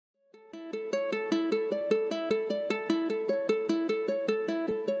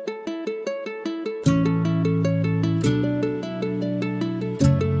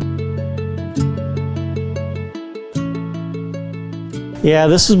Yeah,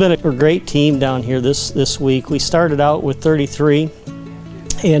 this has been a great team down here this week. We started out with 33,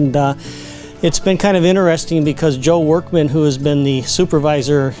 and it's been kind of interesting because Joe Workman, who has been the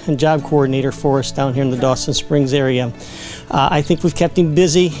supervisor and job coordinator for us down here in the Dawson Springs area, I think we've kept him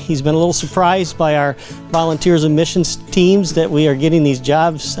busy. He's been a little surprised by our volunteers and missions teams that we are getting these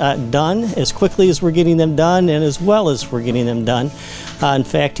jobs done as quickly as we're getting them done and as well as we're getting them done. In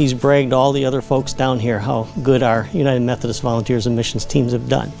fact, he's bragged all the other folks down here how good our United Methodist Volunteers and Missions teams have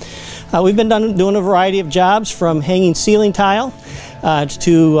done. We've been doing a variety of jobs, from hanging ceiling tile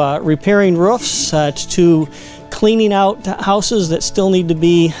to repairing roofs to cleaning out houses that still need to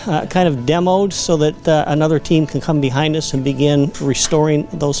be kind of demoed so that another team can come behind us and begin restoring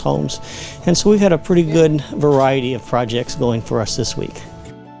those homes. And so we've had a pretty good variety of projects going for us this week.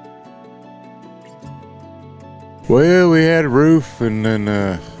 Well, we had a roof and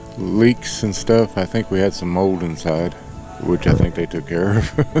then leaks and stuff. I think we had some mold inside, which I think they took care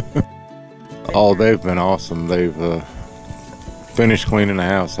of. Oh, they've been awesome. They've finished cleaning the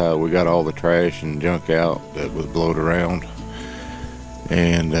house out. We got all the trash and junk out that was blowed around,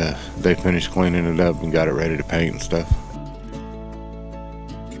 and they finished cleaning it up and got it ready to paint and stuff.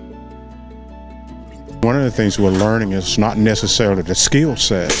 One of the things we're learning is not necessarily the skill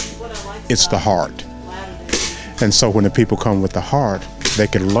set, it's the heart. And so when the people come with the heart, they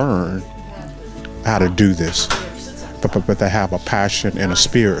can learn how to do this, but they have a passion and a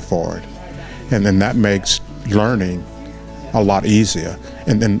spirit for it. And then that makes learning a lot easier.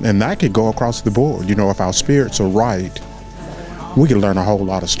 And that could go across the board. You know, if our spirits are right, we can learn a whole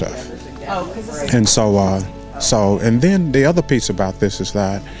lot of stuff. And and then the other piece about this is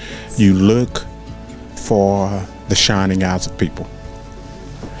that you look for the shining eyes of people.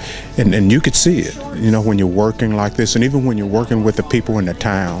 And you could see it, you know, when you're working like this, and even when you're working with the people in the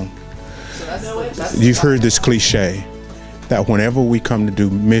town. You've heard this cliche that whenever we come to do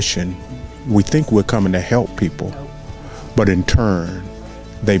mission, we think we're coming to help people, but in turn,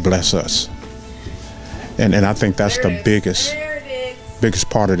 they bless us. And I think that's the biggest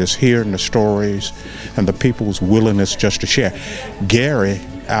part of this, hearing the stories and the people's willingness just to share. Gary,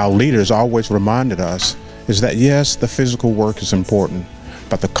 our leader, has always reminded us is that yes, the physical work is important,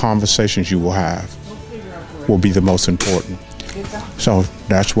 but the conversations you will have will be the most important. So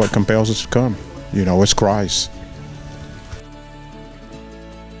that's what compels us to come. You know, it's Christ.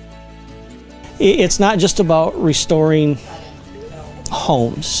 It's not just about restoring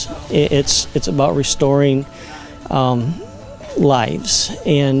homes. It's about restoring lives,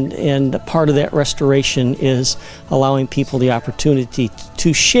 and part of that restoration is allowing people the opportunity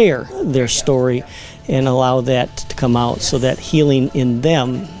to share their story and allow that to come out, so that healing in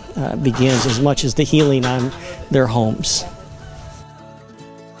them begins as much as the healing on their homes.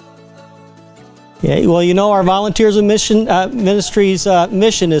 Yeah, well, you know, our Volunteers and Ministries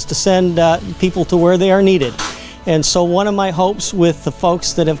mission is to send people to where they are needed. And so one of my hopes with the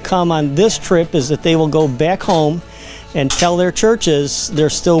folks that have come on this trip is that they will go back home and tell their churches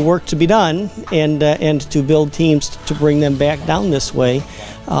there's still work to be done, and to build teams to bring them back down this way,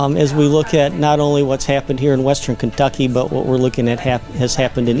 as we look at not only what's happened here in Western Kentucky, but what we're looking at has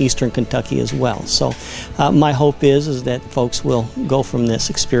happened in Eastern Kentucky as well. So my hope is that folks will go from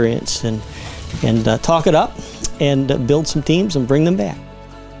this experience and talk it up and build some teams and bring them back.